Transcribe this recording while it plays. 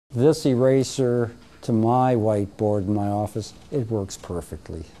This eraser to my whiteboard in my office, it works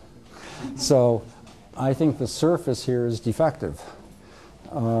perfectly. So I think the surface here is defective.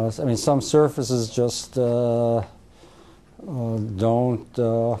 I mean, some surfaces just some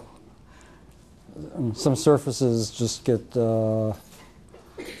surfaces just get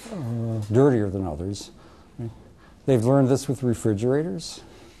dirtier than others. Right? They've learned this with refrigerators.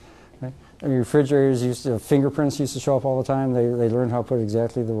 Right? I mean, refrigerators fingerprints used to show up all the time. They learned how to put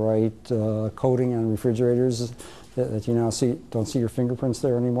exactly the right coating on refrigerators that you now don't see your fingerprints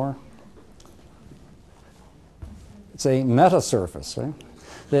there anymore. It's a meta surface, right?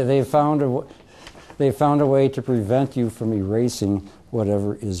 They've found a way to prevent you from erasing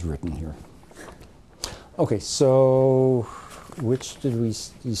whatever is written here. Okay, so which did we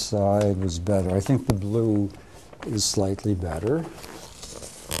decide was better? I think the blue is slightly better.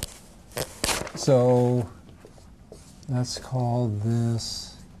 So let's call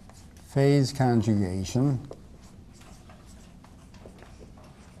this phase conjugation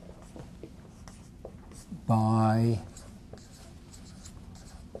by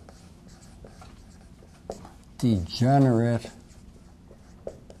degenerate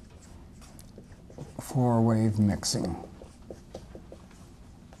four-wave mixing.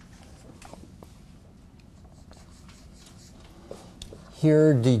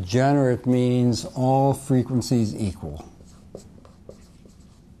 Here, degenerate means all frequencies equal.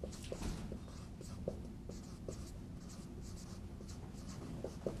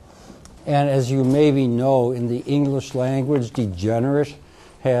 And as you maybe know, in the English language, degenerate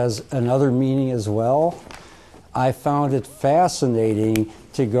has another meaning as well. I found it fascinating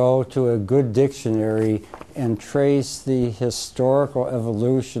to go to a good dictionary and trace the historical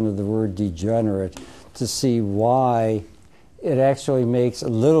evolution of the word degenerate to see why it actually makes a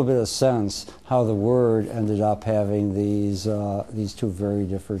little bit of sense how the word ended up having these two very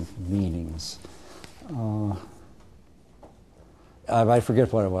different meanings. I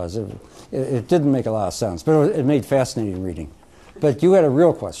forget what it was. It didn't make a lot of sense, but it made fascinating reading. But you had a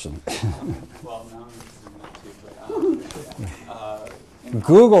real question. Well, now I'm too, but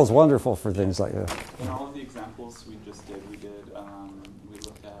Google's wonderful for things like that. in all of the examples we just did, we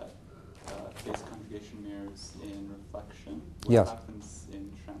looked at phase conjugation mirrors in reflection. What Yes. happens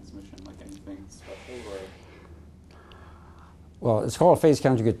in transmission, like anything special, or? Well, it's called a phase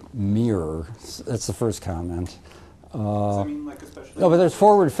conjugate mirror. That's the first comment. I mean, like especially. No, but there's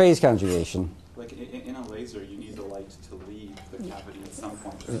forward phase conjugation. Like in a laser, you need the light to leave the cavity at some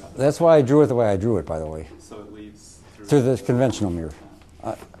point. That's why I drew it the way I drew it, by the way. So it leads Through the conventional mirror.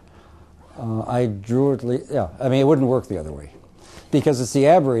 I drew it, yeah, I mean, it wouldn't work the other way. Because it's the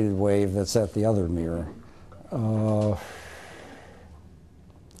aberrated wave that's at the other mirror.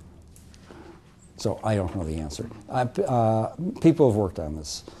 So I don't know the answer. People have worked on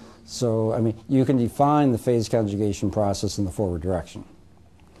this. So, I mean, you can define the phase conjugation process in the forward direction.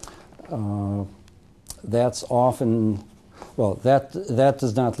 That's often, well, that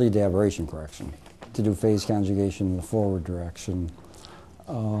does not lead to aberration correction, to do phase conjugation in the forward direction.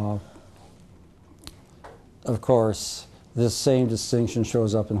 Of course, this same distinction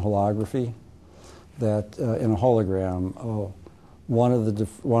shows up in holography, that in a hologram, one of the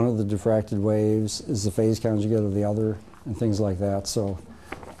diffracted waves is the phase conjugate of the other, and things like that. So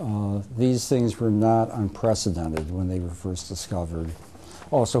these things were not unprecedented when they were first discovered.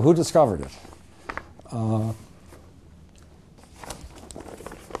 Oh, so who discovered it?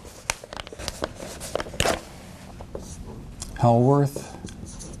 Hellworth.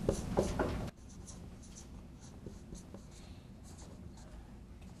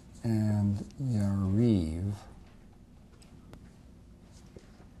 And Yariv.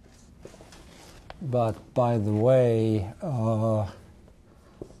 But by the way,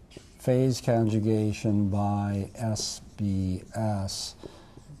 phase conjugation by SBS,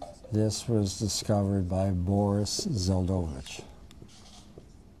 this was discovered by Boris Zeldovich.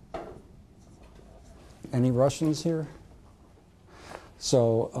 Any Russians here?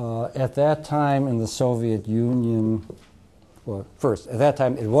 So at that time in the Soviet Union, well, first, at that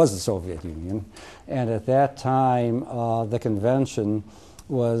time it was the Soviet Union, and at that time the convention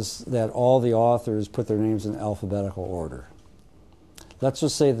was that all the authors put their names in alphabetical order. Let's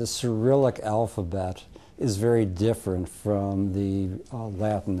just say the Cyrillic alphabet is very different from the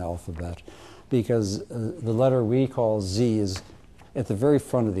Latin alphabet, because the letter we call Z is at the very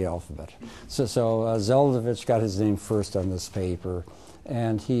front of the alphabet. So Zeldovich got his name first on this paper,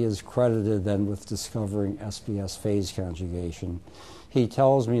 and he is credited then with discovering SBS phase conjugation. He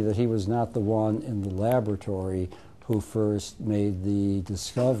tells me that he was not the one in the laboratory who first made the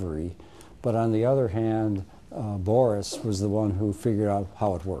discovery, but on the other hand, Boris was the one who figured out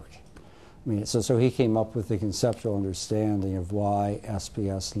how it worked. I mean, so he came up with the conceptual understanding of why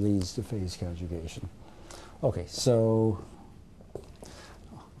SPS leads to phase conjugation. Okay, so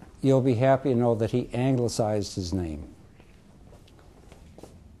you'll be happy to know that he anglicized his name.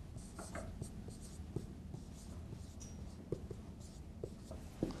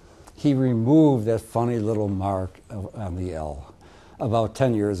 He removed that funny little mark on the L about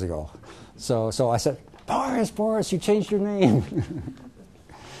 10 years ago. So I said, Boris, you changed your name.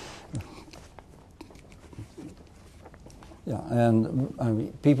 Yeah, and I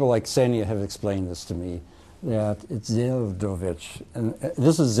mean, people like Ksenia have explained this to me, that it's Zeldovich, and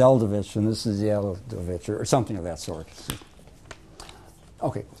this is Zeldovich, and this is Zeldovich, or something of that sort.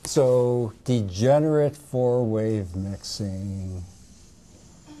 Okay, so degenerate four-wave mixing.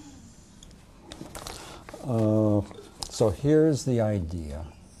 So here's the idea.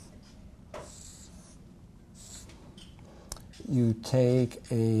 You take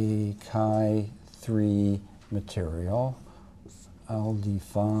a chi-3 material. I'll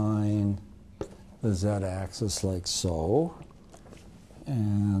define the z-axis like so,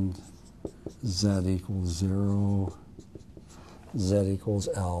 and z equals 0, z equals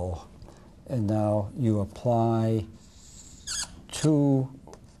L. And now you apply three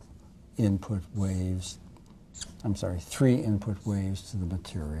input waves to the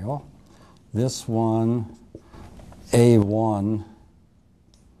material. This one, A1,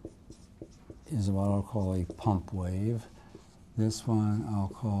 is what I'll call a pump wave. This one I'll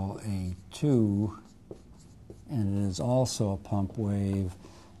call A2, and it is also a pump wave.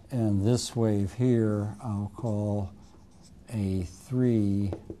 And this wave here I'll call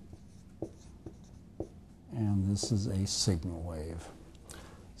A3, and this is a signal wave.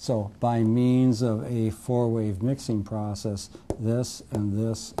 So by means of a four-wave mixing process, this and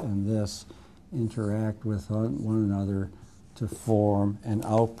this and this interact with one another to form an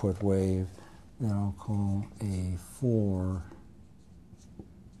output wave that I'll call A4,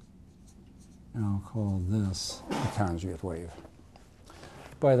 and I'll call this a conjugate wave.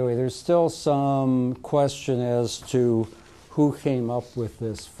 By the way, there's still some question as to who came up with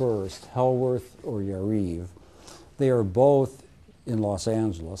this first, Hellworth or Yariv. They are both in Los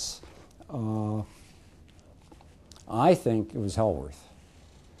Angeles. I think it was Hellworth.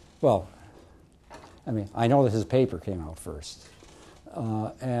 Well, I mean, I know that his paper came out first.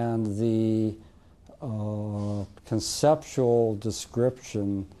 And the conceptual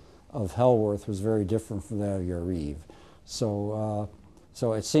description of Hellworth was very different from that of Yariv. So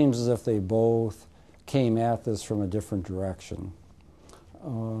it seems as if they both came at this from a different direction.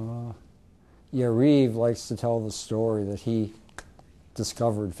 Yariv likes to tell the story that he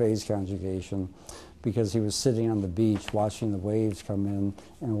discovered phase conjugation because he was sitting on the beach watching the waves come in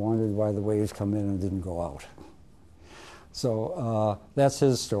and wondered why the waves come in and didn't go out. So that's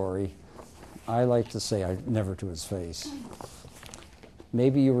his story. I like to say never to his face.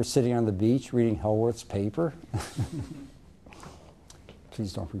 Maybe you were sitting on the beach reading Hellworth's paper.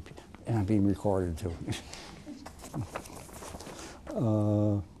 Please don't repeat. And I'm being recorded too.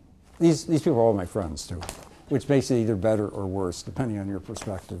 These people are all my friends too, which makes it either better or worse depending on your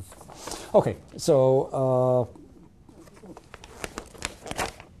perspective. Okay, so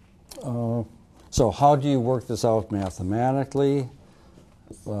how do you work this out mathematically?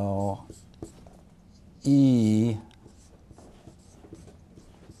 Well, E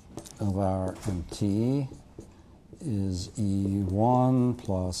of R and T is E1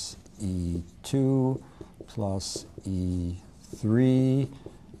 plus E2 plus E3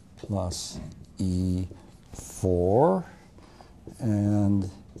 plus E4, and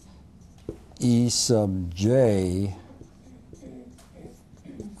E sub j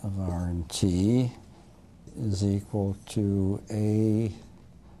of R and T is equal to A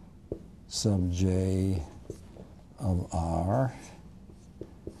sub j of R,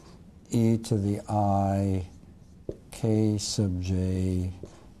 e to the I k sub j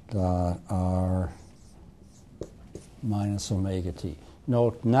dot R minus omega t.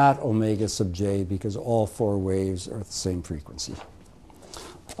 Note, not omega sub j, because all four waves are at the same frequency.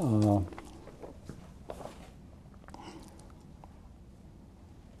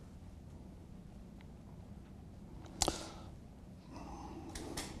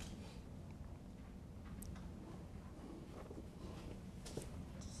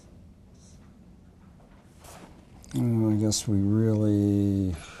 I guess we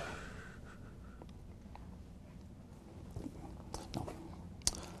really... No.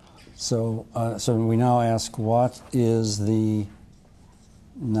 So we now ask, what is the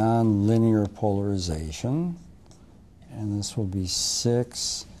nonlinear polarization? And this will be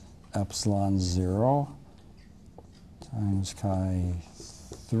 6 epsilon 0 times chi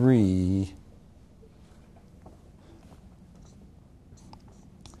 3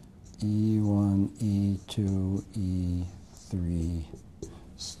 E1, E2, E3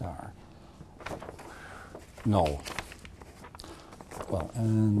 star. No. Well,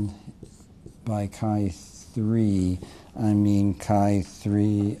 and by chi 3, I mean chi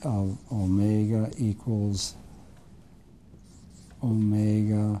 3 of omega equals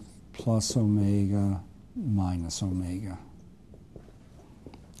omega plus omega minus omega.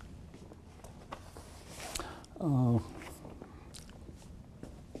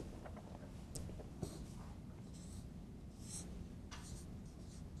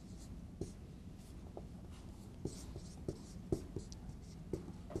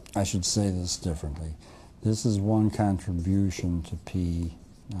 I should say this differently. This is one contribution to P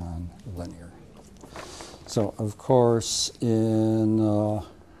nonlinear. So, of course, in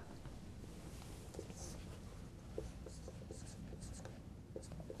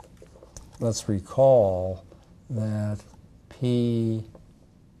let's recall that P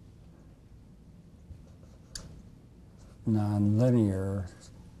nonlinear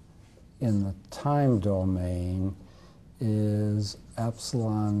in the time domain is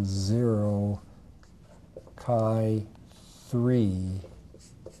epsilon 0 chi 3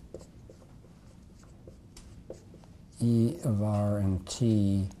 e of r and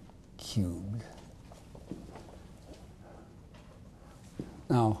t cubed.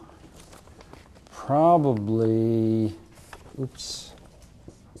 Now, probably,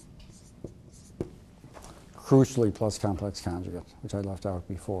 crucially plus complex conjugate, which I left out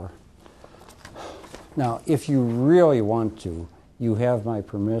before. Now, if you really want to, you have my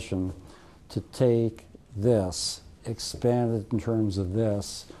permission to take this, expand it in terms of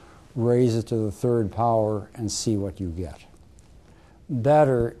this, raise it to the third power, and see what you get.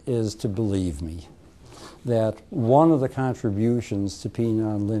 Better is to believe me that one of the contributions to P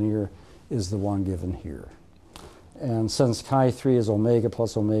nonlinear is the one given here. And since chi 3 is omega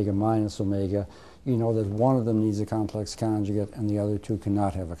plus omega minus omega, you know that one of them needs a complex conjugate and the other two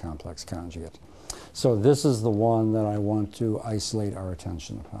cannot have a complex conjugate. So this is the one that I want to isolate our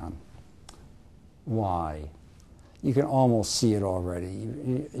attention upon. Why? You can almost see it already.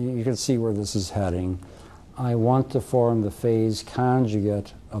 You can see where this is heading. I want to form the phase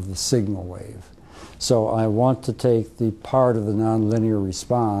conjugate of the signal wave. So I want to take the part of the nonlinear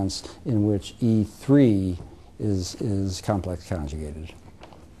response in which E3 is complex conjugated.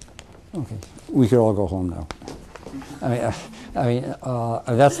 Okay, we could all go home now.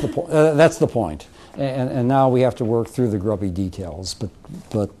 That's the point. And now we have to work through the grubby details, but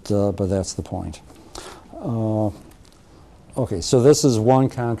that's the point. Okay, so this is one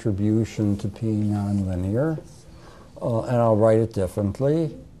contribution to P nonlinear, and I'll write it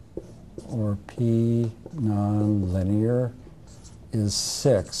differently. Or P nonlinear is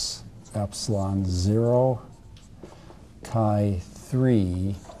 6 epsilon 0 chi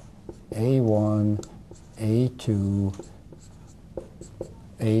 3 A1 A2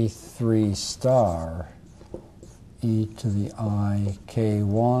 A3 star e to the I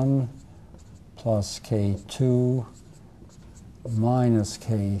K1 plus K2 minus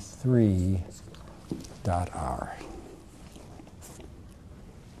K3 dot R.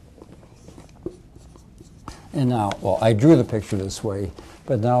 And now, well, I drew the picture this way,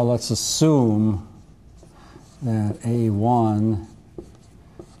 but now let's assume that A1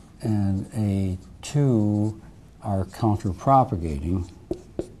 and A2 are counterpropagating.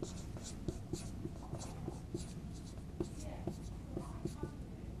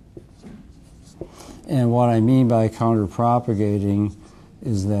 And what I mean by counterpropagating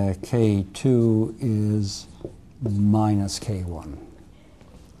is that K2 is minus K1.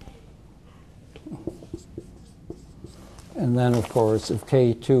 And then, of course, if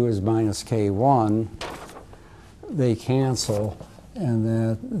K2 is minus K1, they cancel, and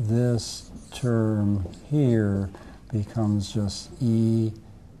that this term here becomes just e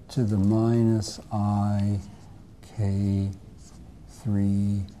to the minus I K3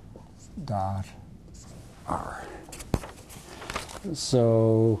 dot R.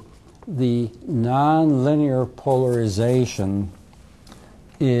 So the nonlinear polarization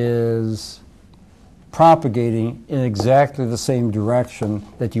is propagating in exactly the same direction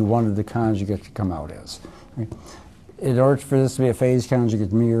that you wanted the conjugate to come out as. Right? In order for this to be a phase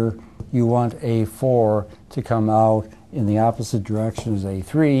conjugate mirror, you want A4 to come out in the opposite direction as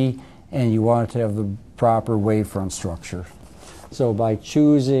A3, and you want it to have the proper wavefront structure. So by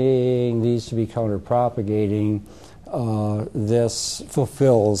choosing these to be counterpropagating, this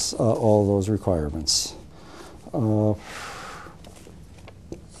fulfills all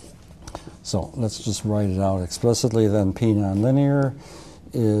So let's just write it out explicitly then. P nonlinear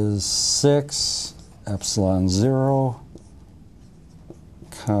is 6 epsilon 0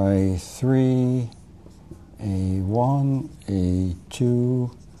 chi 3 A1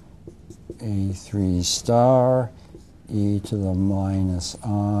 A2 A3 star e to the minus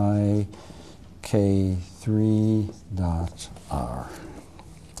I K3 dot R.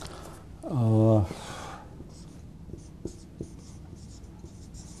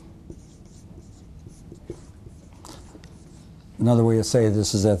 Another way to say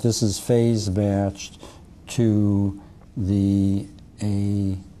this is that this is phase matched to the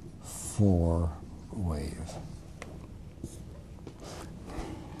A4 wave.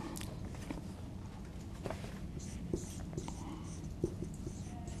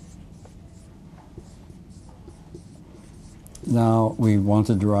 Now we want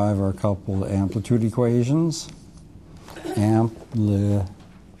to derive our coupled amplitude equations. Amplitude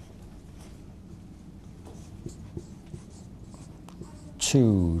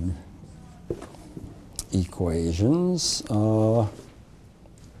equations.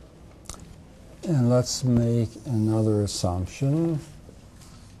 And let's make another assumption.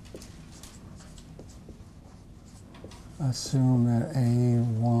 Assume that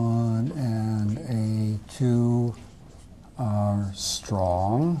A1 and A2 are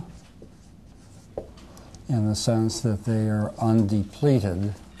strong in the sense that they are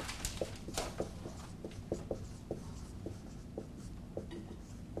undepleted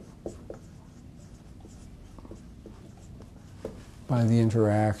by the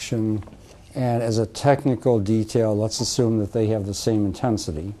interaction. And as a technical detail, let's assume that they have the same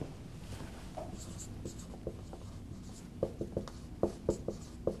intensity.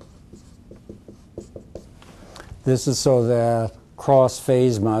 This is so that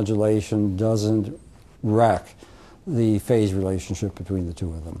cross-phase modulation doesn't wreck the phase relationship between the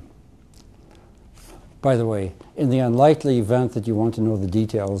two of them. By the way, in the unlikely event that you want to know the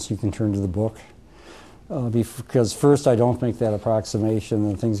details, you can turn to the book. Because first I don't make that approximation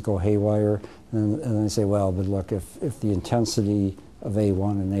and things go haywire, and then I say, well, but look, if the intensity of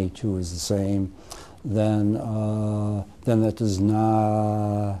A1 and A2 is the same, then that does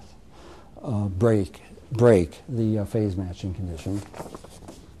not break the phase matching condition.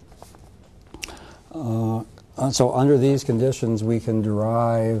 So under these conditions, we can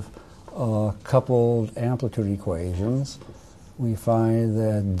derive coupled amplitude equations. We find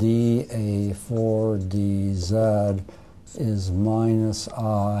that dA4dz is minus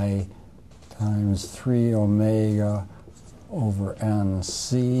I times 3 omega over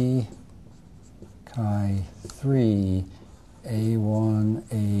nc chi 3 A1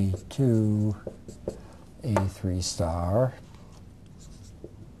 A2 A3 star.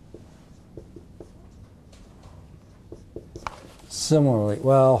 Similarly,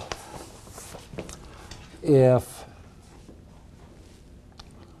 well, if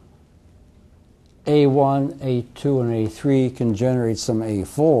A1, A2, and A3 can generate some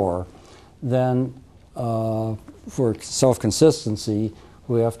A4, then for self-consistency,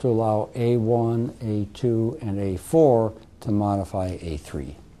 we have to allow A1, A2, and A4 to modify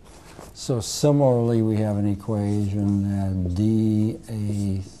A3. So similarly, we have an equation that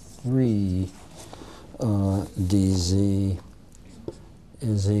dA3 dz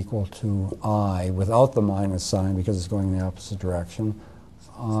is equal to I, without the minus sign because it's going in the opposite direction,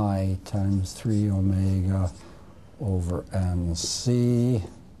 I times 3 omega over nc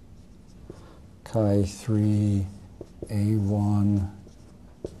chi 3 A1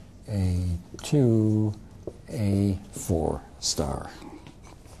 A2 A4 star.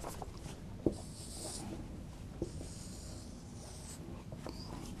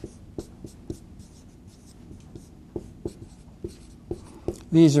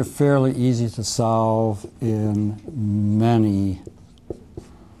 These are fairly easy to solve in many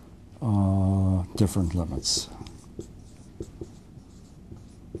different limits.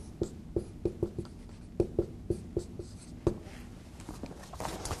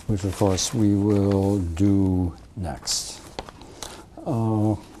 Which, of course, we will do next.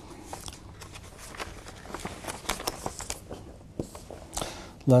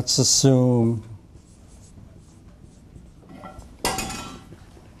 Let's assume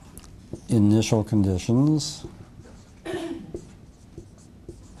initial conditions.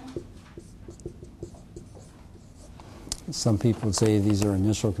 Some people would say these are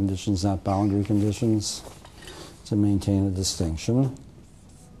initial conditions, not boundary conditions, to maintain a distinction.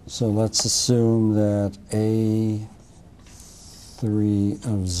 So let's assume that A3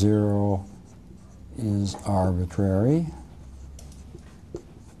 of 0 is arbitrary,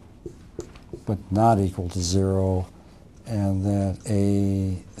 but not equal to 0 and that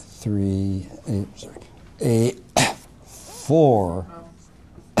A4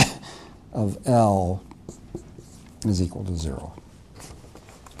 of L is equal to 0.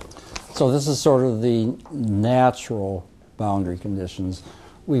 So this is sort of the natural boundary conditions.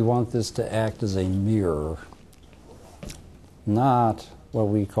 We want this to act as a mirror, not what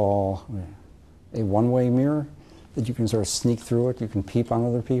we call a one-way mirror, that you can sort of sneak through it, you can peep on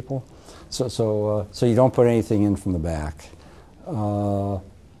other people. So you don't put anything in from the back. You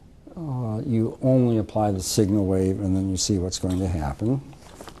only apply the signal wave and then you see what's going to happen.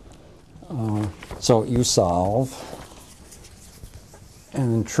 So you solve,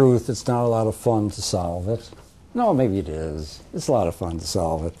 and in truth it's not a lot of fun to solve it. No, maybe it is. It's a lot of fun to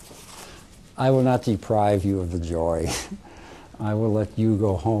solve it. I will not deprive you of the joy. I will let you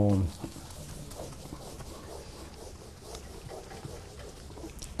go home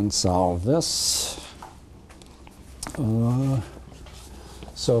and solve this.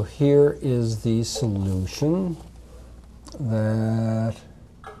 So here is the solution, that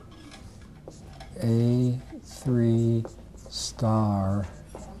A3 star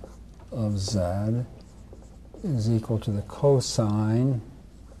of Z is equal to the cosine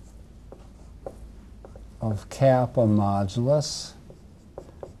of kappa modulus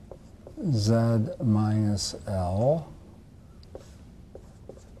Z minus L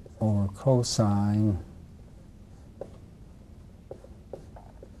over cosine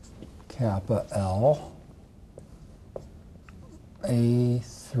kappa L,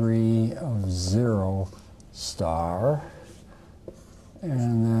 A3 of 0 star,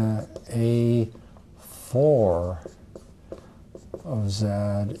 and that A4 of Z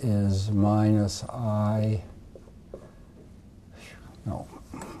is minus I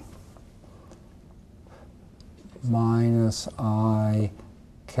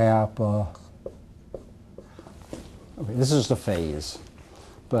kappa. Okay, this is the phase,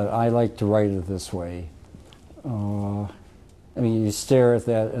 but I like to write it this way. I mean, you stare at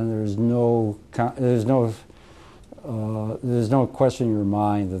that, and there's no question in your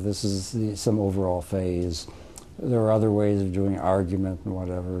mind that this is some overall phase. There are other ways of doing argument and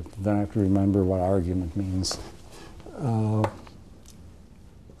whatever. Then I have to remember what argument means.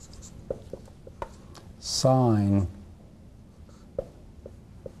 Sine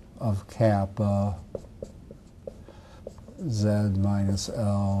of kappa Z minus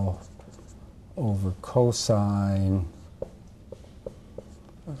L over cosine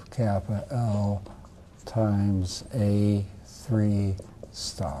of kappa L times A3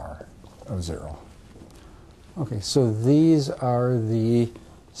 star of 0. Okay, so these are the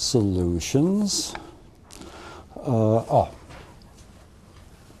solutions.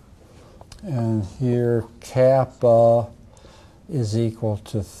 And here kappa is equal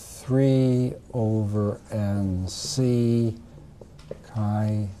to 3 over NC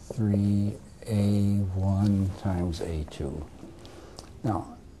chi 3 A1 times A2. Now,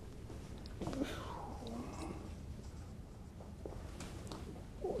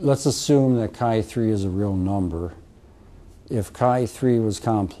 let's assume that chi 3 is a real number. If chi 3 was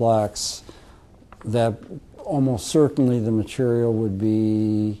complex, that almost certainly the material would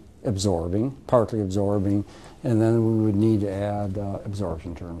be absorbing, partly absorbing, and then we would need to add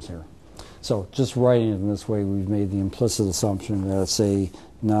absorption terms here. So just writing it in this way, we've made the implicit assumption that it's a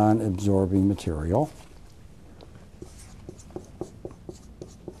non-absorbing material.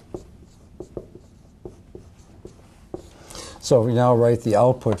 So if we now write the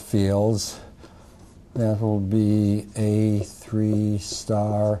output fields, that will be A3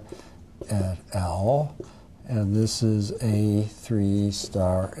 star at L, and this is A3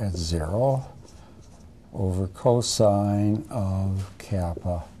 star at 0 over cosine of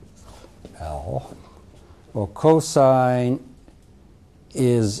kappa L. Well, cosine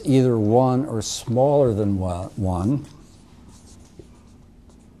is either 1 or smaller than 1.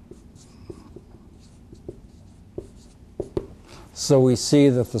 So we see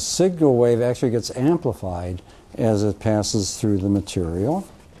that the signal wave actually gets amplified as it passes through the material.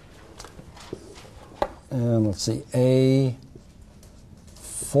 And let's see,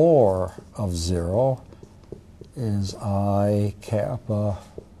 A4 of 0 is I kappa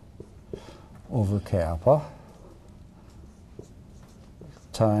over kappa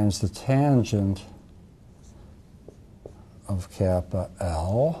times the tangent of kappa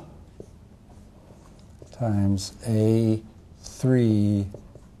L times A3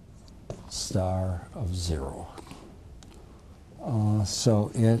 star of 0.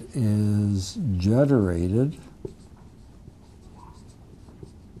 So it is generated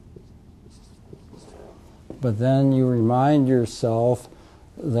but then you remind yourself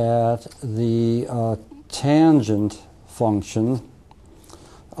that the tangent function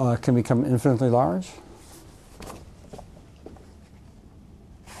can become infinitely large?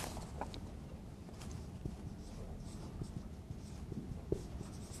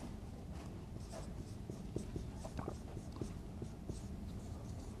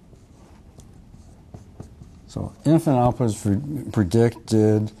 So infinite output is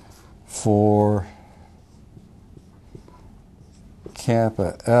predicted for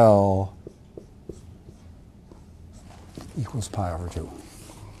kappa L equals pi over 2.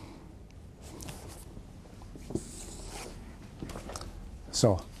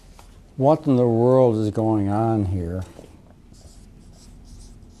 So what in the world is going on here?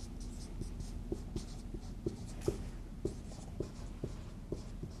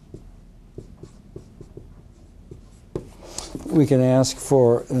 We can ask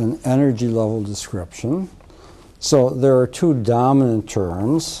for an energy level description. So there are two dominant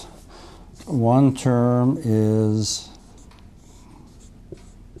terms. One term is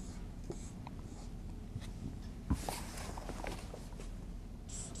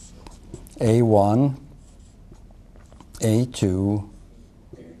A1, A2,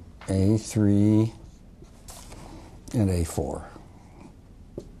 A3, and A4.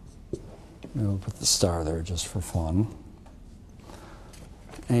 We'll put the star there just for fun.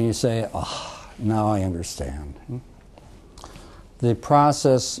 And you say, oh, now I understand. The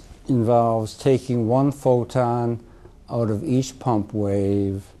process involves taking one photon out of each pump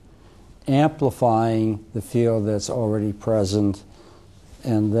wave, amplifying the field that's already present,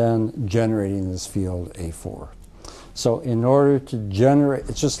 and then generating this field A4. So in order to generate,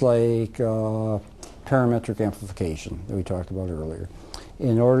 it's just like parametric amplification that we talked about earlier.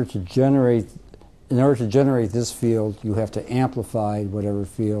 In order to generate this field, you have to amplify whatever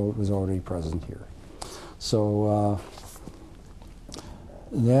field was already present here. So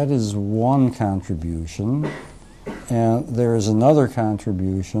that is one contribution. And there is another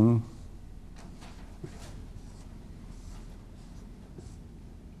contribution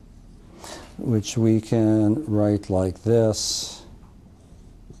which we can write like this: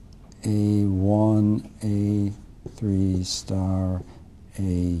 A1, A3 star,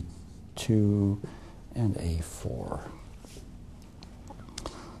 A2, and A4.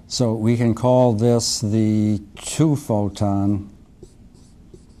 So we can call this the two-photon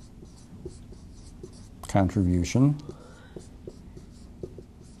contribution.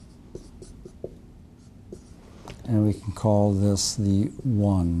 And we can call this the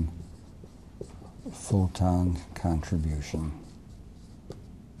one-photon contribution.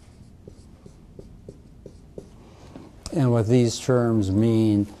 And what these terms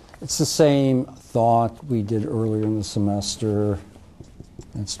mean, it's the same thought we did earlier in the semester.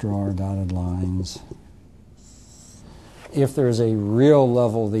 Let's draw our dotted lines. If there's a real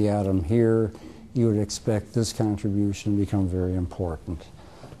level of the atom here, you would expect this contribution to become very important.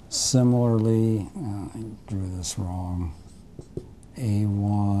 Similarly, I drew this wrong.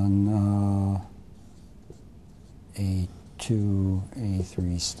 A1, A2,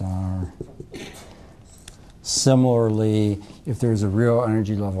 A3 star. Similarly, if there's a real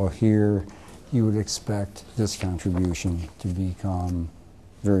energy level here, you would expect this contribution to become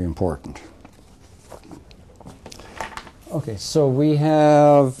very important. Okay, so we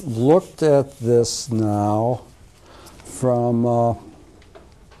have looked at this now from a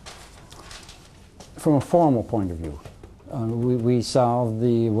formal point of view. We solved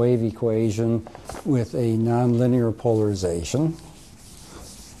the wave equation with a nonlinear polarization.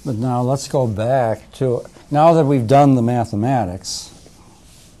 But now let's go back to, now that we've done the mathematics,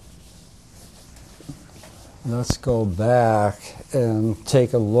 let's go back and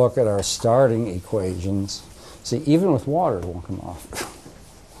take a look at our starting equations. See, even with water, it won't come off.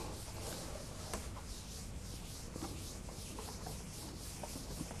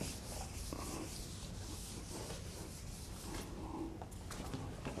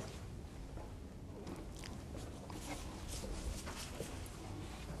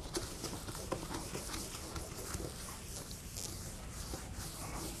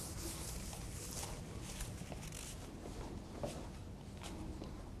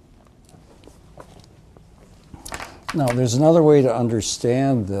 Now, there's another way to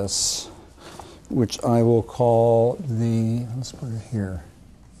understand this, which I will call the, let's put it here,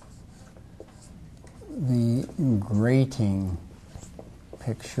 the grating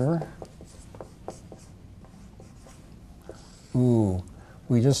picture. Ooh,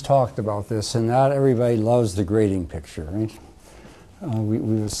 we just talked about this, and not everybody loves the grating picture, right?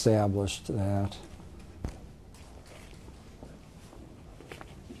 We've established that.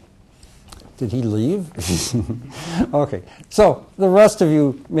 Did he leave? Okay, so the rest of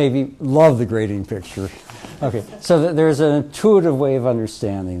you maybe love the grading picture. Okay, so there's an intuitive way of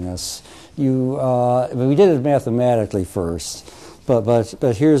understanding this. We did it mathematically first,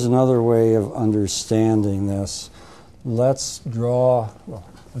 but here's another way of understanding this. Let's draw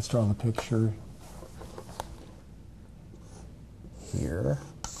the picture here.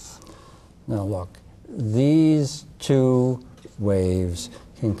 Now look, these two waves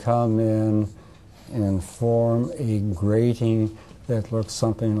can come in and form a grating that looks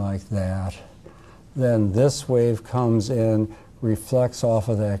something like that. Then this wave comes in, reflects off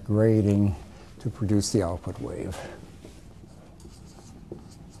of that grating to produce the output wave.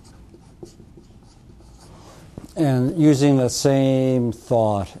 And using the same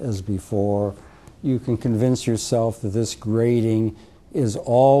thought as before, you can convince yourself that this grating is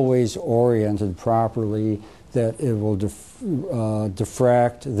always oriented properly, that it will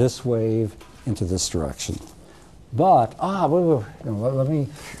diffract this wave into this direction. But,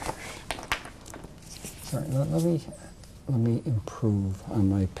 let me improve on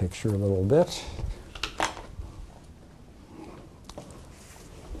my picture a little bit.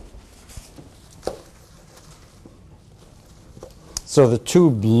 So the two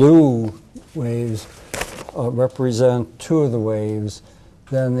blue waves represent two of the waves.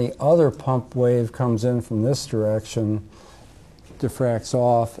 Then the other pump wave comes in from this direction, diffracts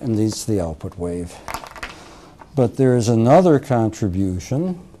off, and leads to the output wave. But there is another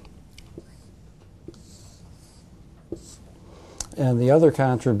contribution. And the other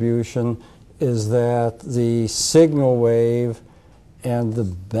contribution is that the signal wave and the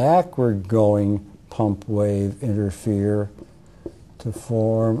backward going pump wave interfere to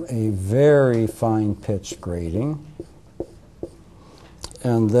form a very fine pitched grating.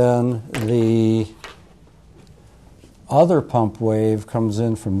 And then the other pump wave comes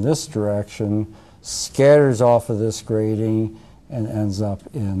in from this direction, scatters off of this grating, and ends up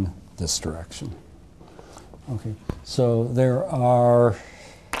in this direction. Okay, so there are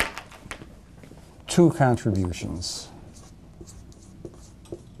two contributions.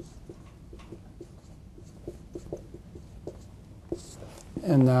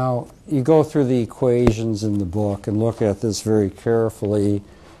 And now you go through the equations in the book and look at this very carefully,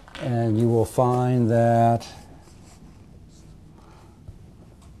 and you will find that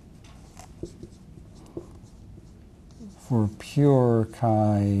for pure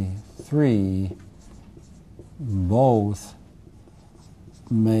chi3, both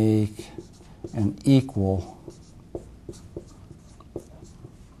make an equal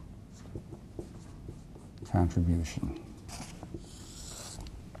contribution.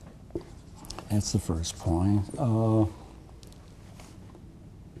 That's the first point.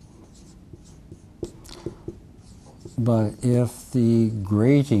 But if the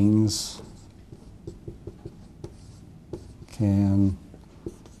gratings can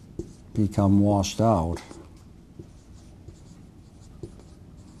become washed out,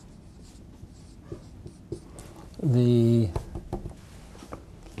 the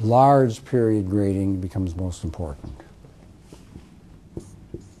large period grating becomes most important.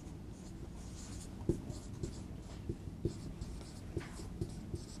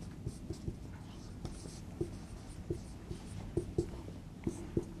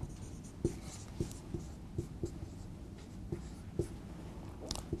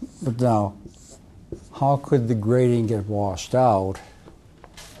 But now, how could the grating get washed out?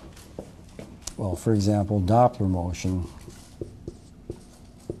 Well, for example, Doppler motion.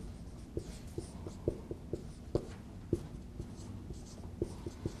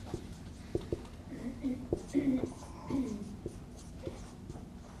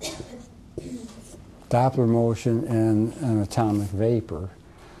 Doppler motion in an atomic vapor.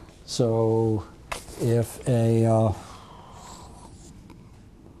 So if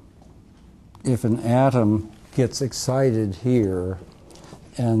an atom gets excited here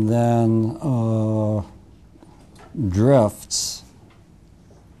and then drifts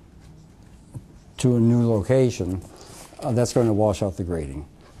to a new location, that's going to wash out the grating.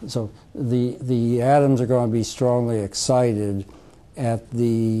 So the atoms are going to be strongly excited at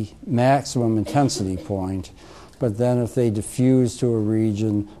the maximum intensity point, but then if they diffuse to a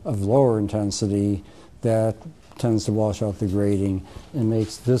region of lower intensity, that tends to wash out the grating and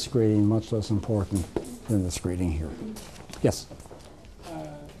makes this grating much less important than this grating here. Yes?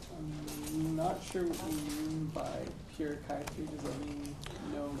 I'm not sure what you mean by pure chi3. Does that mean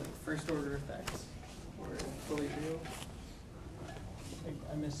no like first order effects or fully real?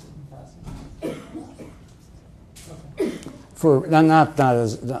 I missed it in passing. Okay. For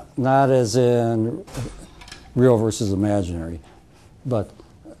not as in real versus imaginary, but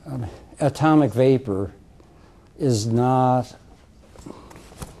atomic vapor is not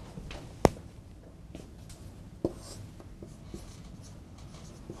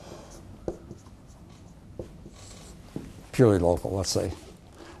purely local, let's say.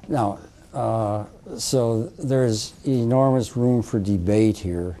 Now, so there's enormous room for debate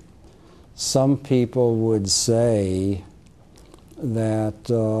here. Some people would say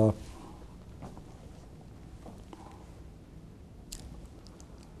that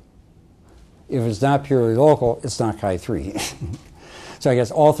if it's not purely local, it's not Chi3. So I guess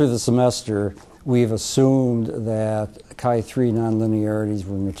all through the semester, we've assumed that Chi3 nonlinearities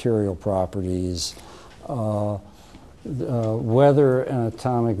were material properties. Whether an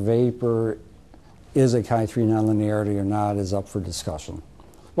atomic vapor is a Chi3 nonlinearity or not is up for discussion.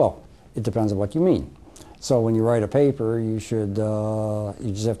 Well, it depends on what you mean. So when you write a paper, you should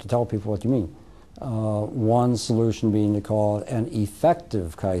you just have to tell people what you mean. One solution being to call it an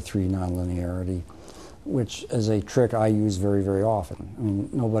effective Chi3 nonlinearity, which is a trick I use very, very often. I mean,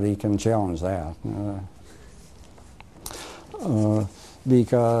 nobody can challenge that.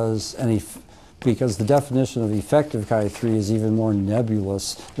 Because the definition of effective Chi3 is even more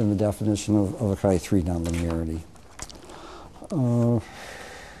nebulous than the definition of a Chi3 nonlinearity.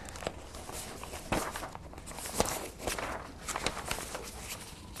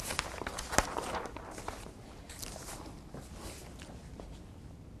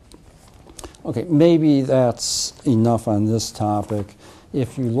 Okay, maybe that's enough on this topic.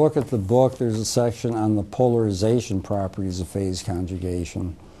 If you look at the book, there's a section on the polarization properties of phase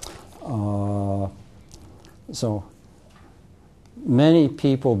conjugation. So many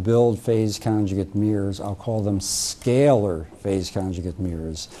people build phase conjugate mirrors. I'll call them scalar phase conjugate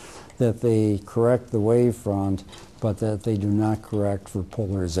mirrors, that they correct the wavefront, but that they do not correct for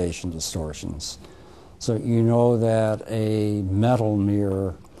polarization distortions. So you know that a metal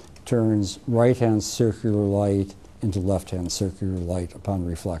mirror turns right-hand circular light into left-hand circular light upon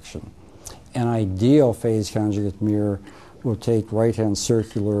reflection. An ideal phase conjugate mirror will take right-hand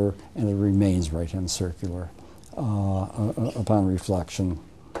circular and it remains right-hand circular upon reflection.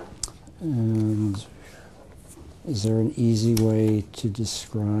 And is there an easy way to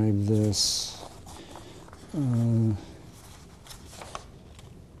describe this?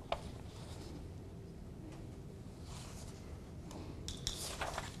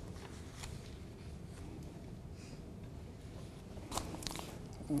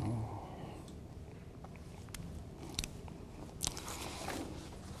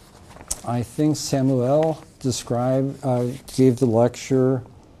 I think Samuel gave the lecture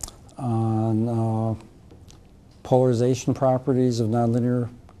on polarization properties of nonlinear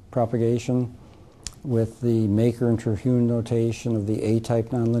propagation with the Maker and Terhune notation of the A-type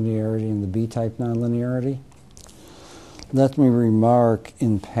nonlinearity and the B-type nonlinearity. Let me remark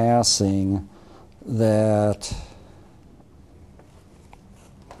in passing that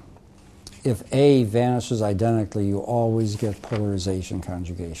if A vanishes identically, you always get polarization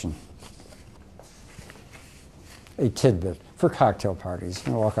conjugation. A tidbit for cocktail parties.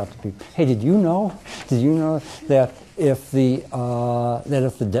 You walk up to people. Hey, did you know that if the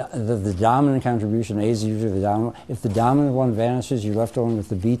dominant contribution, A is usually the dominant, if the dominant one vanishes, you're left over with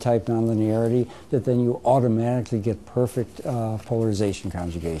the B-type nonlinearity, that then you automatically get perfect polarization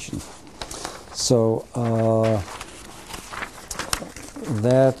conjugation. So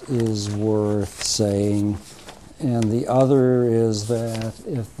that is worth saying. And the other is that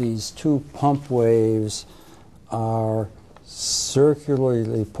if these two pump waves are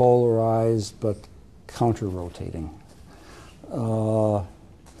circularly polarized but counter-rotating.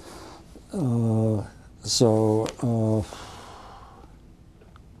 So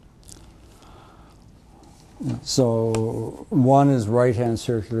one is right-hand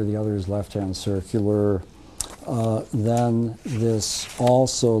circular, the other is left-hand circular. Then this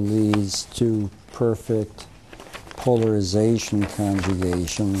also leads to perfect polarization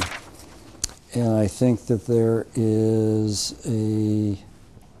conjugation. And I think that there is a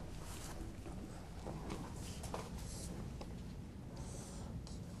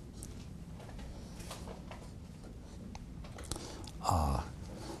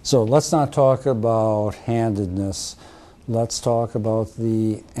so let's not talk about handedness. Let's talk about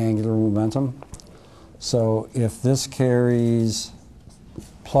the angular momentum. So if this carries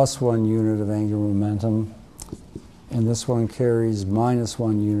 +1 unit of angular momentum, and this one carries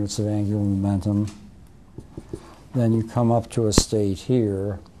 -1 units of angular momentum, then you come up to a state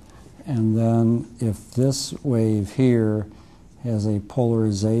here. And then if this wave here has a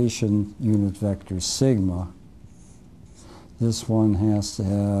polarization unit vector sigma, this one has to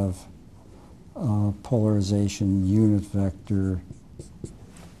have a polarization unit vector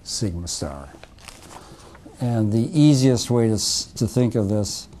sigma star. And the easiest way to think of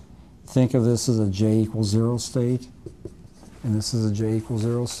this as a J = 0 state, and this is a J =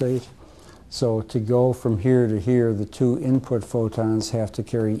 0 state. So to go from here to here, the two input photons have to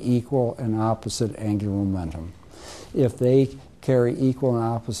carry equal and opposite angular momentum. If they carry equal and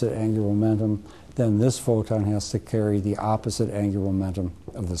opposite angular momentum, then this photon has to carry the opposite angular momentum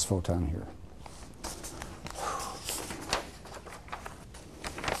of this photon here.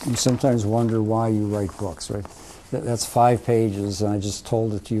 You sometimes wonder why you write books, right? That's 5 pages, and I just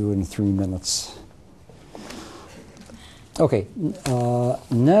told it to you in 3 minutes. Okay,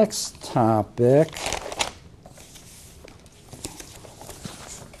 next topic.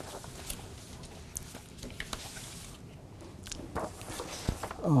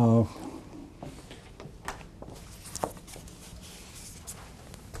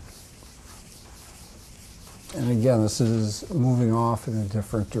 And again, this is moving off in a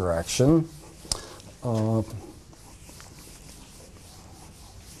different direction.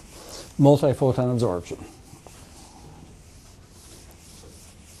 Multi-photon absorption.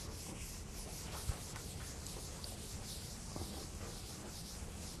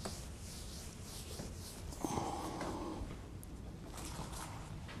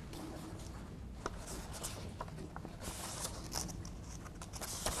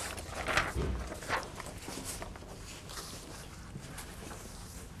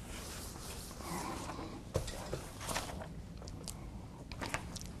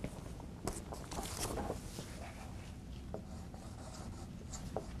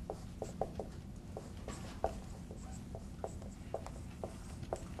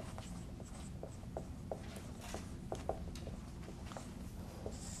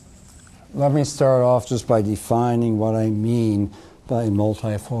 Let me start off just by defining what I mean by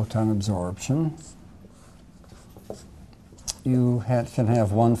multi-photon absorption. You can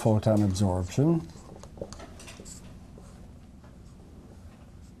have one photon absorption.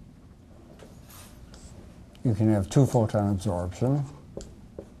 You can have two photon absorption.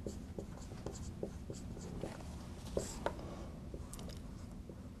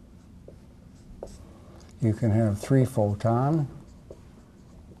 You can have 3 photon.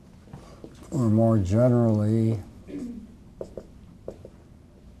 Or more generally,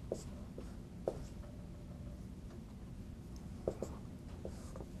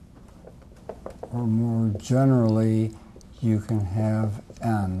 you can have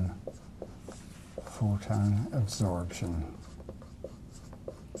n photon absorption.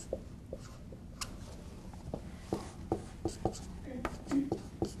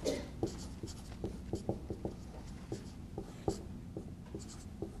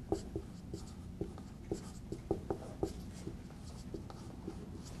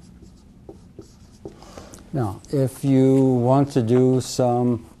 Now, if you want to do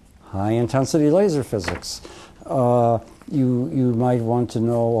some high-intensity laser physics, you might want to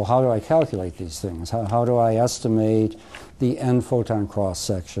know, well, how do I calculate these things? How do I estimate the n-photon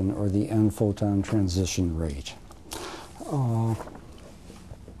cross-section or the n-photon transition rate? Well,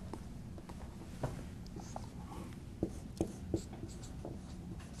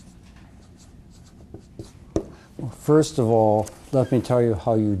 first of all, let me tell you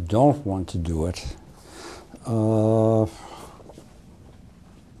how you don't want to do it.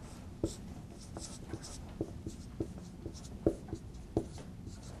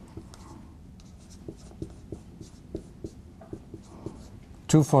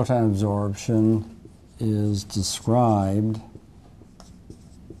 Two photon absorption is described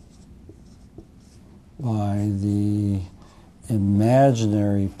by the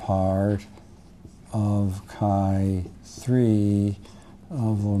imaginary part of chi3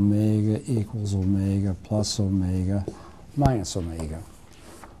 of omega equals omega plus omega minus omega.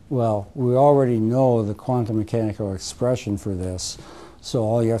 Well, we already know the quantum mechanical expression for this, so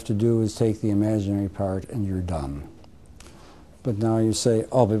all you have to do is take the imaginary part and you're done. But now you say,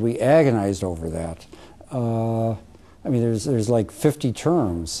 oh, but we agonized over that. I mean, there's like 50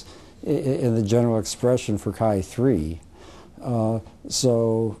 terms in the general expression for chi3.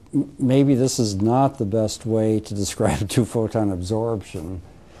 So maybe this is not the best way to describe two-photon absorption.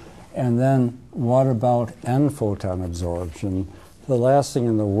 And then what about n-photon absorption? The last thing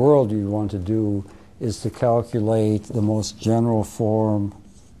in the world you want to do is to calculate the most general form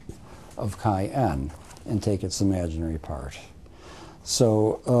of chi-n and take its imaginary part.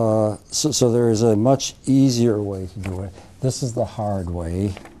 So, so there is a much easier way to do it. This is the hard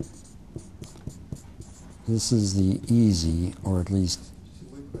way. This is the easy, or at least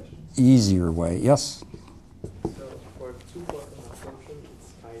easier way. Yes? So for two-photon absorption,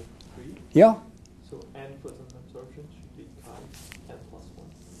 it's chi3. Yeah. So n-photon absorption should be chi n plus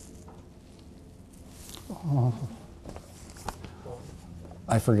 1.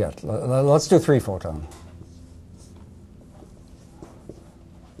 I forget. Let's do 3 photon.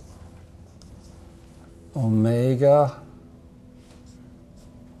 omega,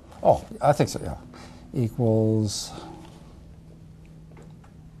 oh, I think so, yeah, equals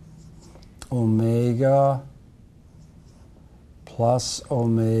omega plus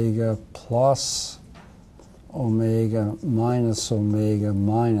omega plus omega minus omega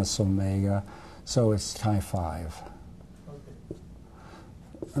minus omega, so it's chi 5. Okay.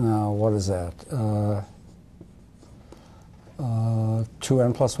 Now, what is that?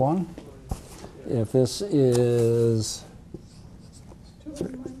 2n plus 1? If this is...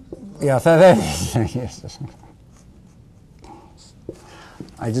 Yeah, yes.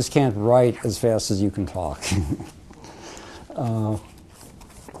 I just can't write as fast as you can talk.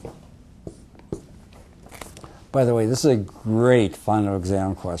 By the way, this is a great final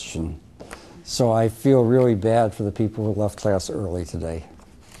exam question. So I feel really bad for the people who left class early today.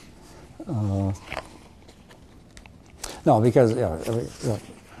 No, because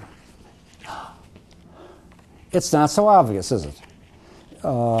it's not so obvious, is it?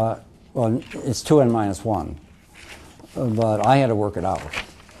 Well, it's 2n minus 1. But I had to work it out.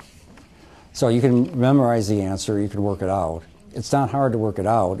 So you can memorize the answer, you can work it out. It's not hard to work it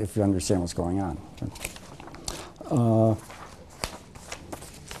out if you understand what's going on.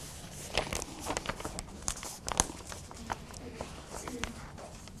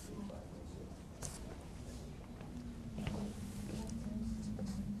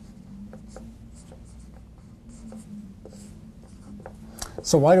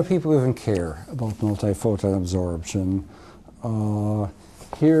 So why do people even care about multi-photon absorption?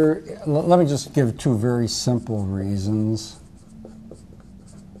 Here, let me just give two very simple reasons.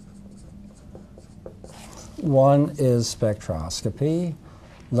 One is spectroscopy.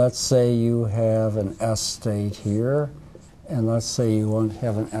 Let's say you have an S state here, and let's say you want to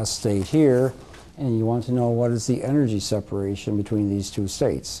have an S state here, and you want to know what is the energy separation between these two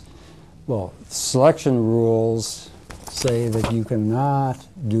states. Well, selection rules say that you cannot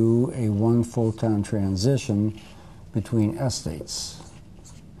do a one-photon transition between S states.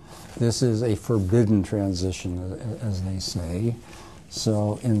 This is a forbidden transition, as they say.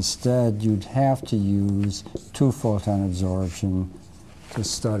 So instead, you'd have to use two-photon absorption to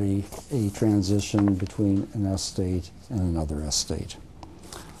study a transition between an S state and another S state.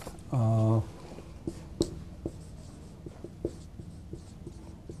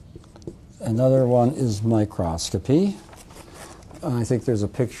 Another one is microscopy. I think there's a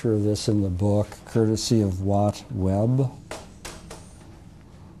picture of this in the book, courtesy of Watt Webb.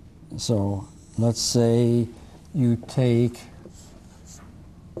 So let's say you take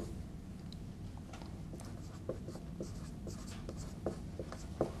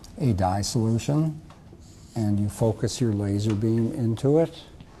a dye solution and you focus your laser beam into it,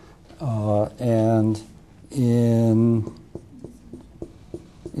 and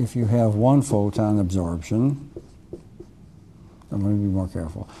if you have one photon absorption, I'm going to be more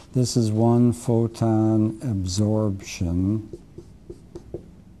careful. This is one photon absorption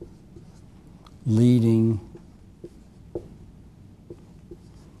leading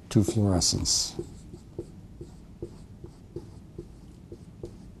to fluorescence.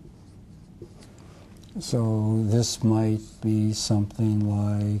 So this might be something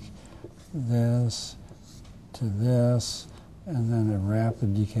like this to this, and then a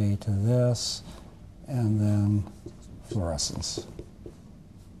rapid decay to this, and then fluorescence.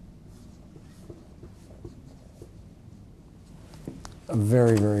 A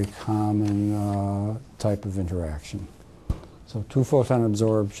very, very common type of interaction. So two-photon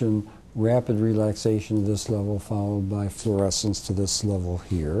absorption, rapid relaxation to this level, followed by fluorescence to this level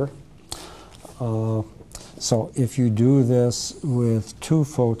here. So if you do this with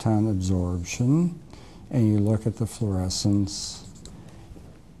two-photon absorption, and you look at the fluorescence,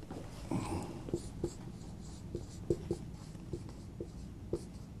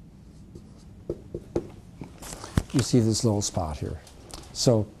 you see this little spot here.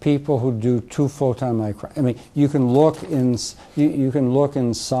 So people who do two-photon you can look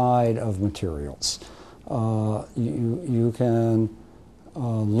inside of materials. You can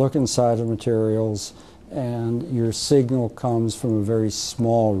look inside of materials, and your signal comes from a very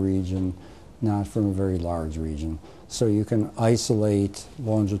small region, not from a very large region. So you can isolate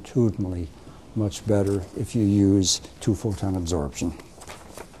longitudinally much better if you use two-photon absorption.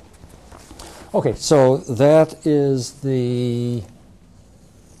 Okay, so that is the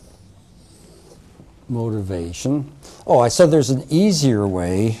motivation. Oh, I said there's an easier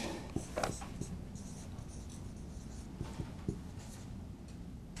way.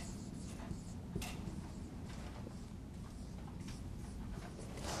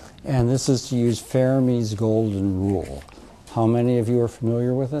 And this is to use Fermi's golden rule. How many of you are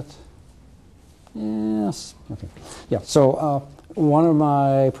familiar with it? Yes. Okay. Yeah. So one of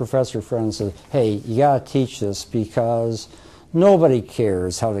my professor friends said, "Hey, you got to teach this because nobody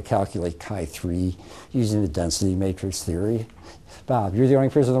cares how to calculate chi3 using the density matrix theory." Bob, you're the only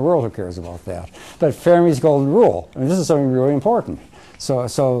person in the world who cares about that. But Fermi's golden rule. I mean, this is something really important.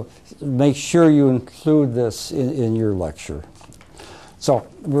 So make sure you include this in your lecture. So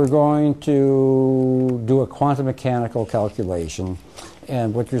we're going to do a quantum mechanical calculation.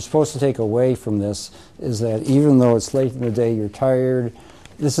 And what you're supposed to take away from this is that even though it's late in the day, you're tired,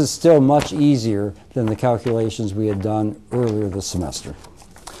 this is still much easier than the calculations we had done earlier this semester.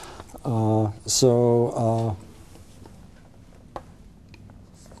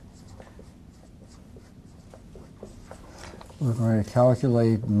 We're going to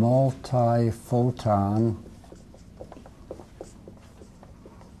calculate multi-photon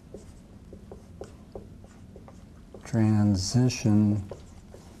transition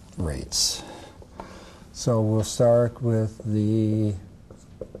rates. So we'll start with the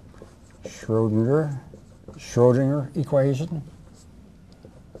Schrodinger equation,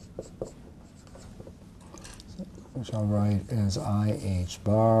 which I'll write as IH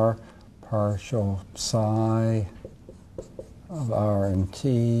bar partial psi of R and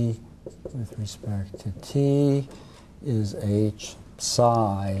T with respect to T is H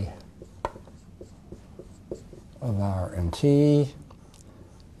psi of R and T,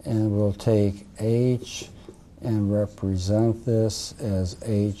 and we'll take H and represent this as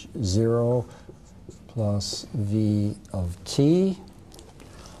H0 plus V of T.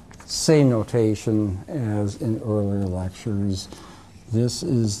 Same notation as in earlier lectures. This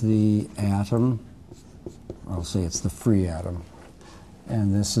is the atom. I'll say it's the free atom,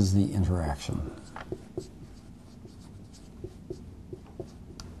 and this is the interaction.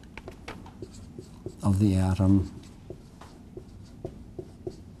 Of the atom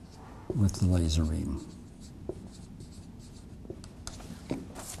with the laser beam.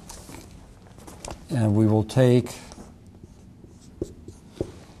 And we will take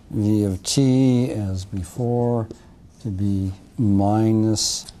V of T as before to be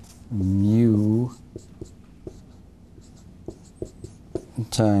minus mu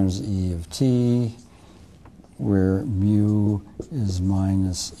times E of T, where mu is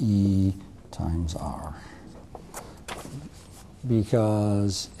minus E times R,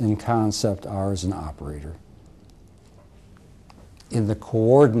 because in concept R is an operator. In the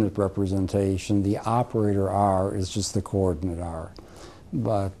coordinate representation, the operator R is just the coordinate R.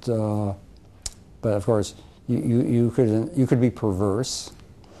 But of course, you could be perverse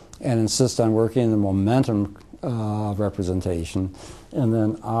and insist on working in the momentum representation, and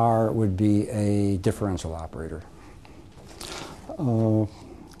then R would be a differential operator.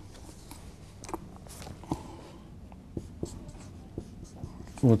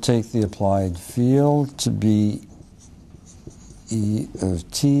 We'll take the applied field to be E of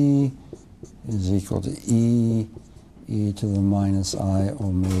T is equal to e to the minus I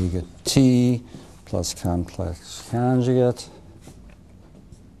omega T plus complex conjugate.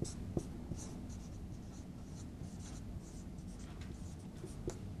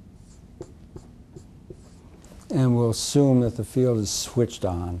 And we'll assume that the field is switched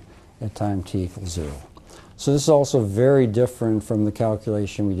on at time t equals 0. So this is also very different from the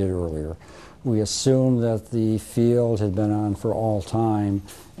calculation we did earlier. We assumed that the field had been on for all time,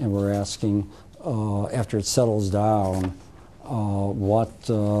 and we're asking, after it settles down, what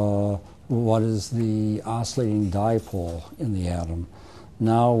is the oscillating dipole in the atom.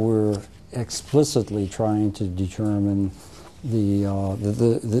 Now we're explicitly trying to determine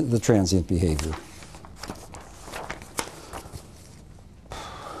the transient behavior.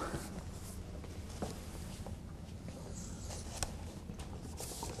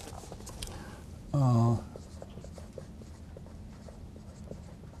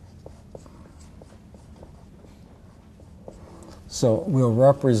 So we'll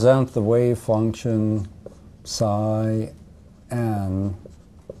represent the wave function psi n.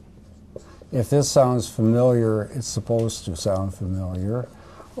 If this sounds familiar, it's supposed to sound familiar,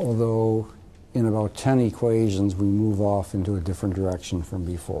 although in about 10 equations we move off into a different direction from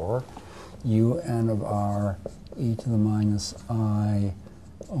before. Un of r e to the minus I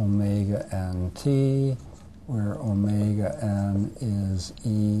omega nt, where omega n is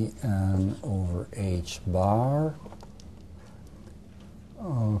En over h bar.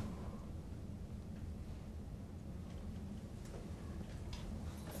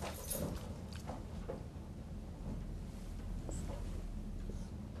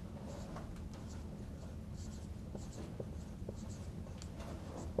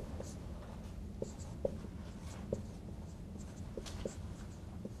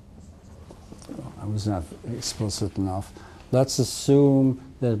 was not explicit enough. Let's assume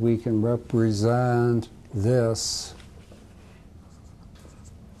that we can represent this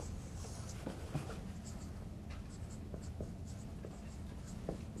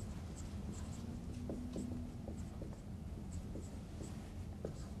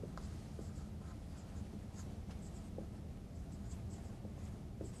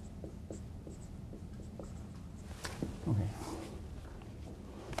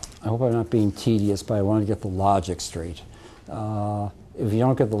I hope I'm not being tedious, but I want to get the logic straight. If you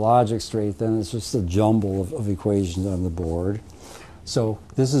don't get the logic straight, then it's just a jumble of equations on the board. So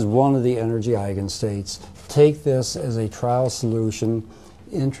this is one of the energy eigenstates. Take this as a trial solution,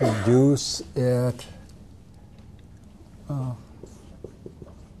 introduce it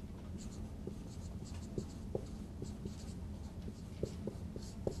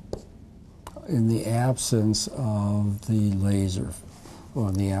in the absence of the laser, or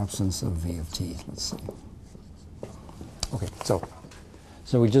in the absence of V of t, let's see. Okay,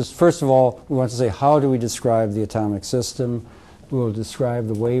 so we just, first of all, we want to say, how do we describe the atomic system? We will describe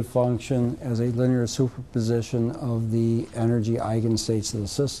the wave function as a linear superposition of the energy eigenstates of the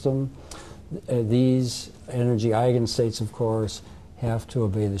system. These energy eigenstates, of course, have to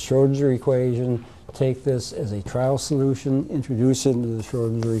obey the Schrodinger equation. Take this as a trial solution, introduce it into the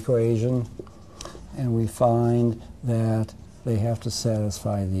Schrodinger equation, and we find that they have to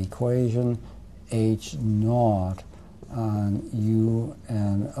satisfy the equation H naught on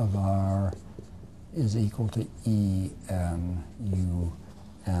UN of R is equal to En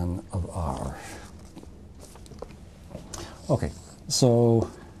UN of R. Okay, so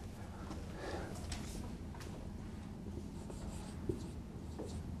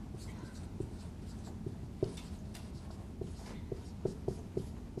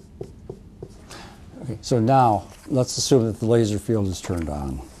so now let's assume that the laser field is turned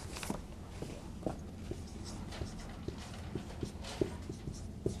on.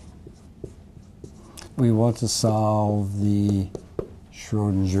 We want to solve the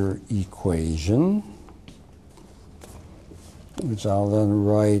Schrodinger equation, which I'll then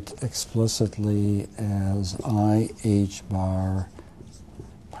write explicitly as IH bar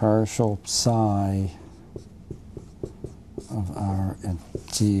partial psi of R and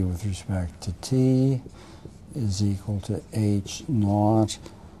T with respect to T is equal to H naught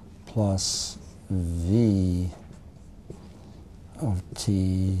plus V of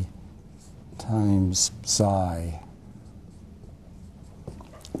T times psi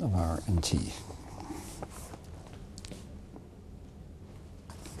of R and T.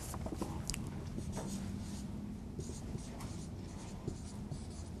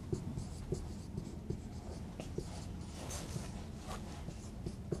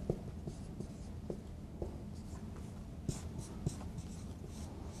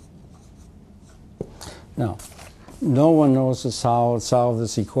 Now, no one knows how to solve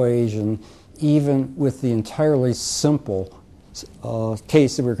this equation, even with the entirely simple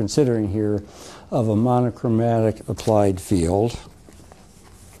case that we're considering here of a monochromatic applied field.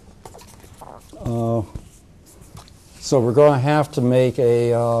 So we're going to have to make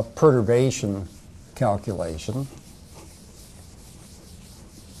a perturbation calculation.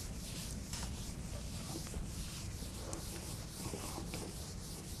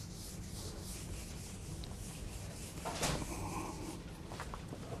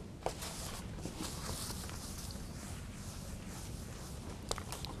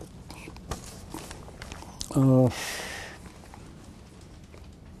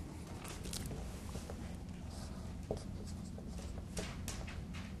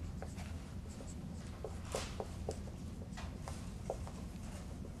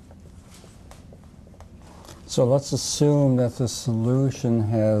 So let's assume that the solution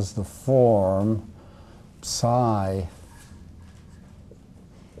has the form psi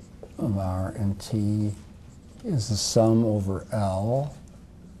of R and T is the sum over L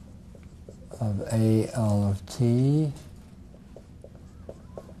of AL of T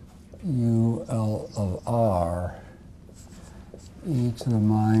UL of R e to the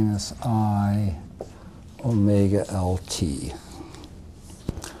minus I omega LT.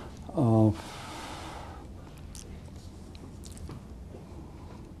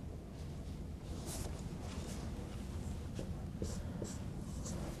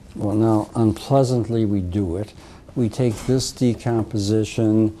 Well, now, unpleasantly, we do it. We take this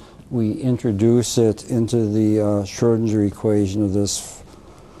decomposition, we introduce it into the Schrodinger equation of this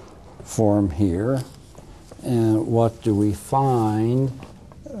form here. And what do we find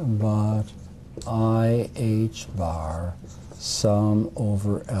but IH bar sum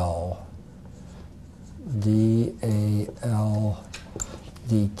over L DAL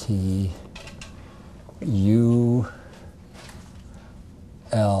dt U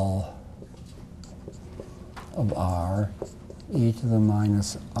L of R e to the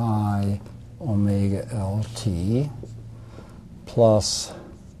minus I omega LT plus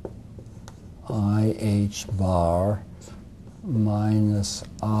IH bar minus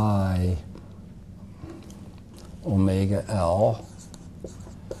I omega L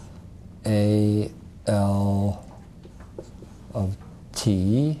A L of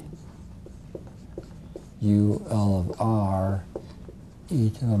T U L of R e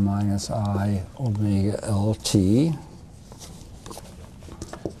to the minus I omega LT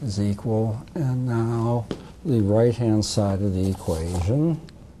is equal, and now the right-hand side of the equation,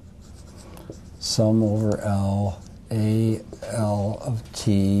 sum over L, A L of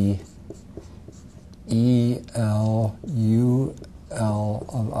T, E L U L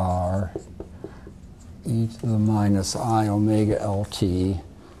of R, e to the minus I omega LT.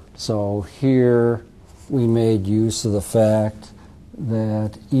 So here we made use of the fact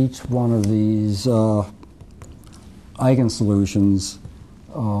that each one of these eigensolutions,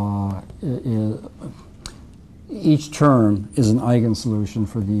 each term is an eigensolution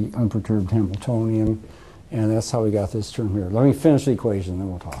for the unperturbed Hamiltonian, and that's how we got this term here. Let me finish the equation, then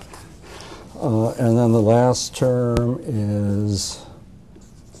we'll talk. And then the last term is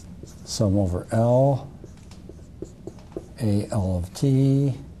sum over L, A L of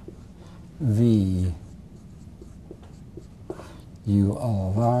T, V U L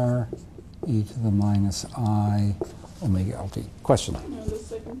of R, e to the minus I omega LT. Question? Yeah, the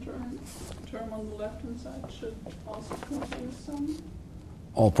second term on the left-hand side should also contain some.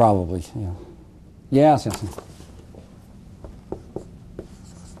 Oh, probably, yeah. Yes, yes.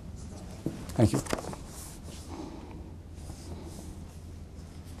 Thank you.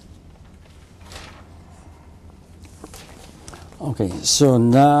 Okay, so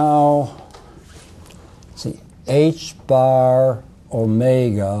now, let's see, H bar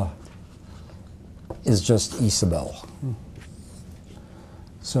omega is just Isabelle.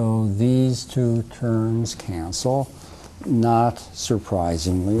 So these two terms cancel. Not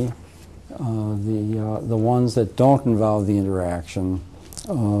surprisingly, the ones that don't involve the interaction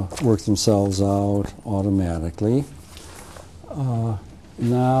work themselves out automatically.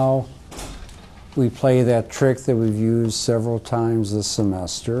 Now we play that trick that we've used several times this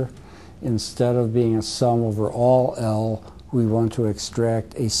semester. Instead of being a sum over all L, we want to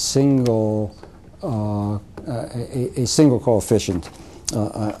extract a single coefficient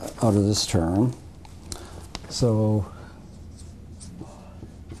out of this term. So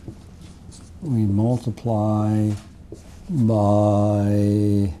we multiply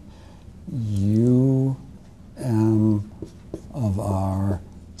by U M of R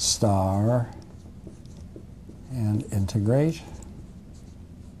star and integrate.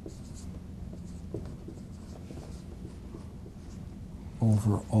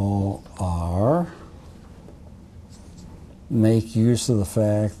 Over all R. Make use of the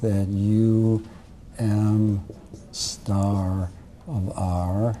fact that U M star of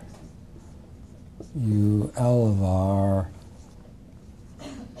R, U L of R,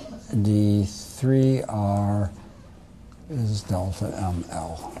 D3R is delta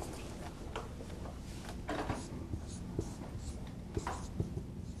ML.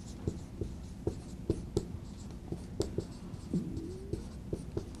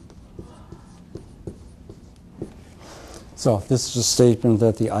 So this is a statement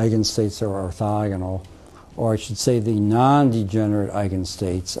that the eigenstates are orthogonal, or I should say the non-degenerate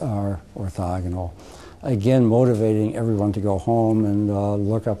eigenstates are orthogonal. Again, motivating everyone to go home and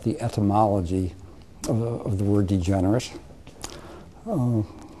look up the etymology of the word degenerate.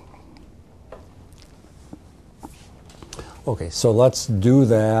 Okay, so let's do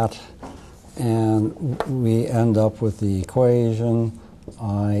that, and we end up with the equation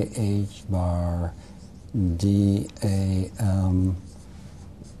IH bar dAm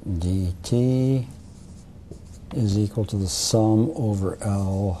dt is equal to the sum over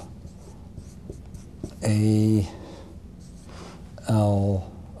L A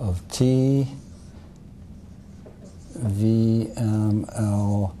L of T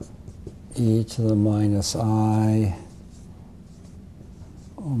VML e to the minus I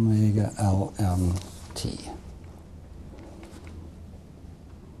omega LMT.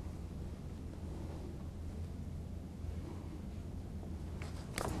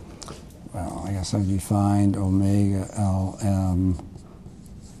 Well, I guess I defined omega Lm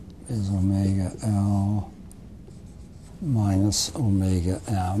is omega L minus omega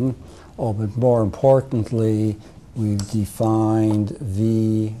M. Oh, but more importantly, we've defined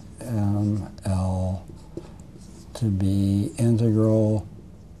VML to be integral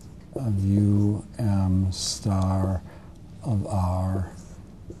of UM star of R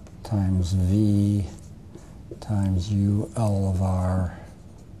times V times UL of R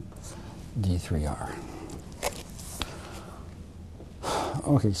D3R.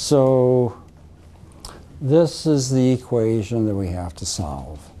 Okay, so this is the equation that we have to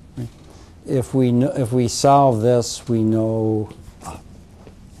solve. If we solve this, we know.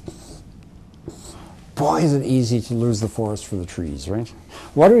 Boy, is it easy to lose the forest for the trees, right?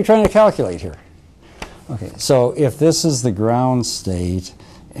 What are we trying to calculate here? Okay, so if this is the ground state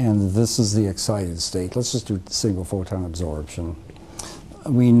and this is the excited state, let's just do single photon absorption.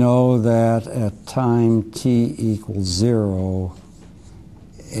 We know that at time t equals 0,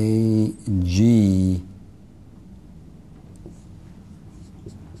 AG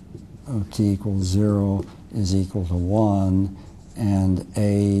of t equals 0 is equal to 1, and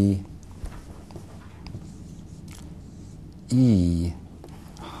AE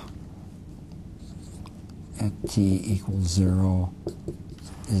at t equals 0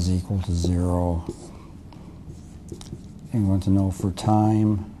 is equal to 0. And we want to know for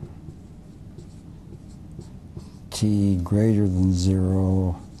time t greater than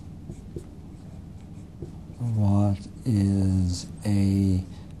 0, what is A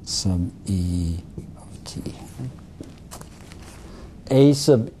sub E of t? A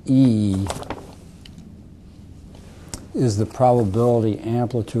sub E is the probability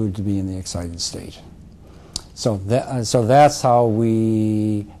amplitude to be in the excited state. So that's how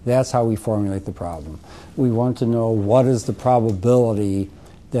we formulate the problem. We want to know what is the probability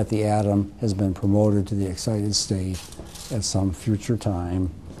that the atom has been promoted to the excited state at some future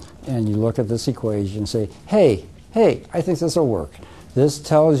time. And you look at this equation and say, hey, I think this will work. This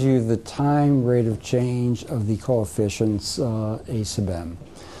tells you the time rate of change of the coefficients A sub m.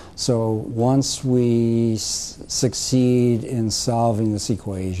 So once we succeed in solving this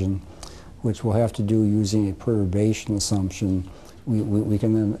equation, which we'll have to do using a perturbation assumption, we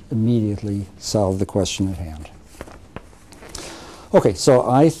can then immediately solve the question at hand. Okay, so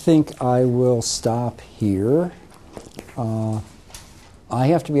I think I will stop here. I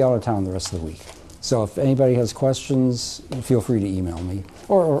have to be out of town the rest of the week. So if anybody has questions, feel free to email me.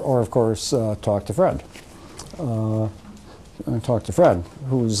 Or of course, talk to Fred.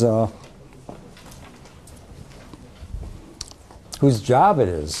 Whose job it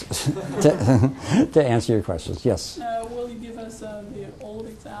is to answer your questions. Yes? Will you give us the old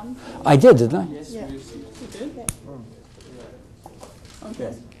exam? I did, didn't I? Yes, You did?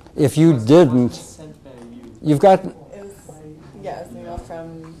 Okay. If you didn't, Sent by you. you've got It was, yeah, it was an email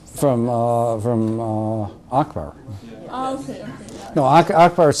from Akbar. Oh, okay, yeah. No,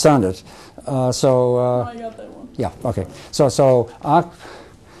 Akbar sent it. I got that one. Yeah, okay. So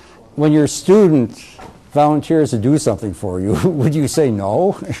when your student volunteers to do something for you, would you say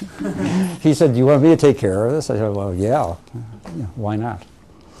no? He said, do you want me to take care of this? I said, well, yeah, why not?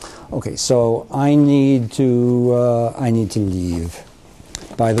 Okay, so I need to leave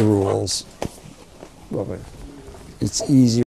by the rules. Well, it's easier.